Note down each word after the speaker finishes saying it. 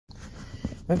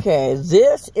Okay,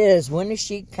 this is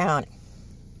Winneshiek County.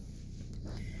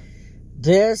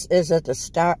 This is at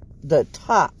the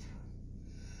top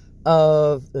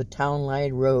of the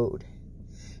Townline Road.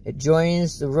 It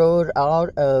joins the road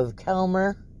out of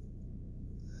Calmar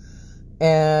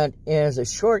and is a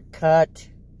shortcut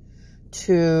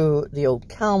to the Old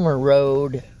Calmar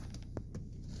Road.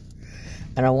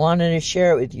 And I wanted to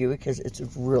share it with you because it's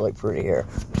really pretty here.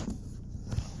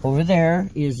 Over there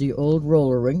is the old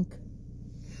roller rink.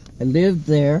 I lived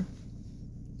there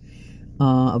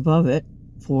above it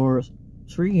for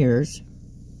 3 years.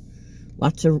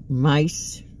 Lots of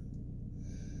mice.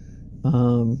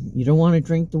 You don't want to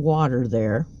drink the water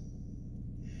there.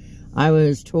 I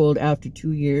was told after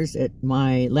 2 years that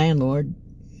my landlord,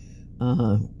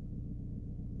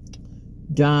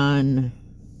 Don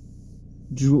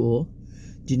Jewel,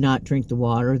 did not drink the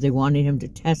water. They wanted him to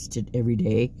test it every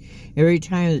day. Every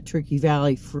time the Turkey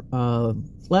Valley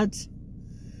floods,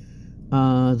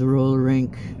 the roller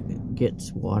rink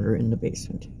gets water in the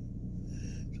basement.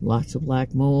 Lots of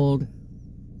black mold.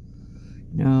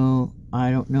 No,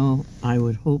 I don't know. I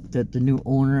would hope that the new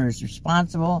owner is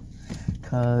responsible,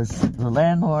 because the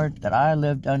landlord that I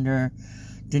lived under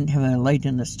didn't have a light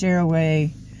in the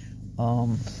stairway.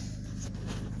 The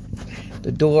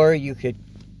door you could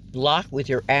lock with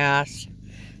your ass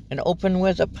and open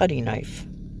with a putty knife.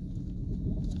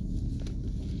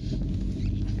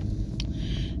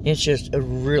 It's just a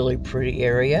really pretty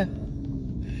area.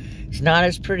 It's not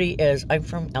as pretty as, I'm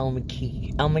from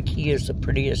Winneshiek. Winneshiek is the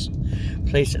prettiest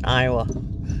place in Iowa.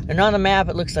 And on the map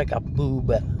it looks like a boob.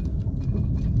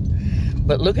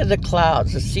 But look at the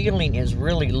clouds. The ceiling is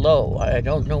really low. I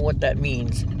don't know what that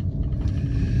means.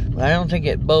 But I don't think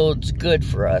it bodes good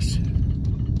for us.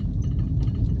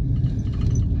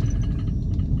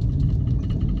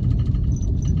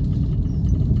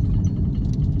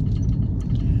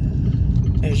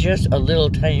 It's just a little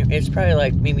tiny, it's probably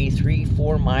like maybe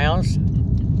 3-4 miles.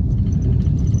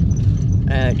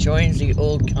 It joins the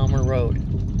Old Calmar Road.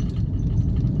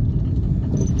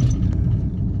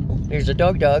 Oh, here's a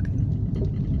dog.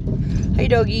 Hey,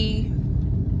 doggy.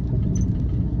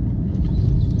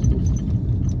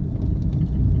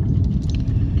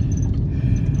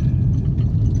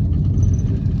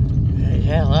 It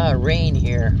had a lot of rain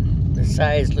here. The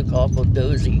sides look awful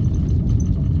dozy.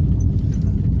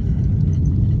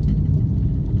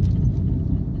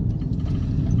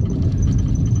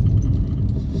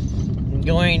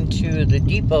 Going to the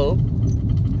depot,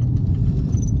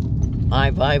 I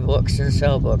buy books and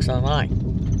sell books online.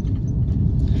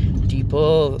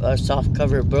 Depot, a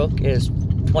softcover book is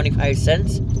 25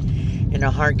 cents and a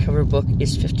hardcover book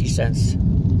is 50 cents.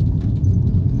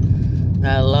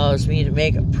 That allows me to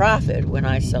make a profit when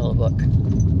I sell a book.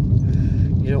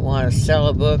 You don't want to sell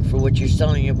a book for what you're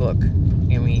selling a book.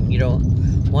 I mean, you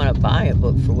don't want to buy a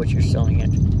book for what you're selling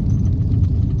it.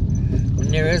 When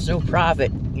there is no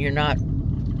profit, you're not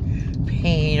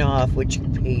paying off what you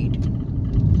paid,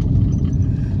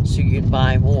 so you can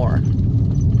buy more.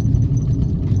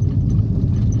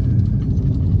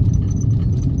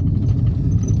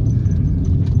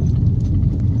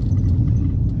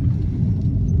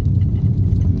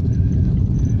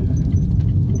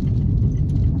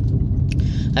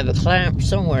 I have a clamp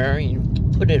somewhere, and you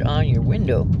can put it on your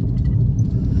window,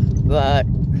 but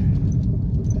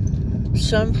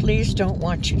some police don't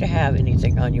want you to have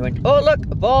anything on you. Oh, look,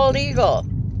 a bald eagle.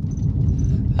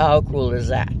 How cool is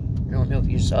that? I don't know if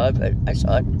you saw it, but I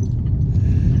saw it.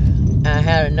 I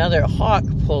had another hawk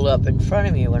pull up in front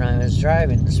of me when I was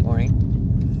driving this morning.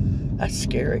 That's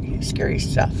scary, scary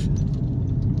stuff.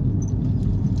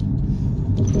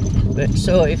 But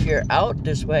so if you're out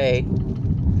this way,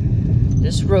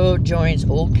 this road joins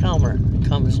Old Calmar.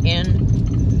 Comes in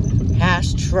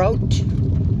past Trout,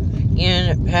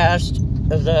 in past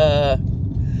the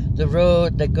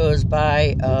road that goes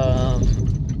by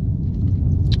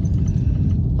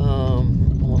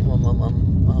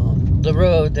the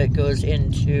road that goes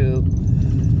into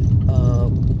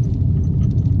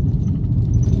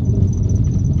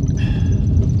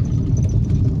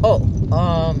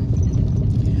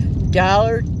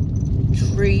Dollar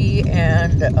Tree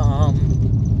and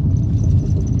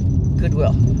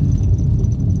Goodwill.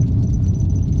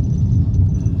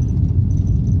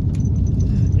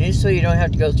 And so you don't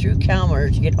have to go through Calmar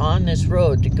to get on this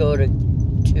road to go to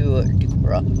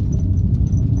Decorah.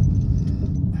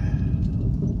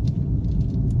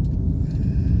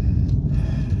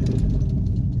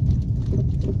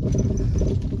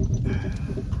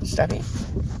 Stop me.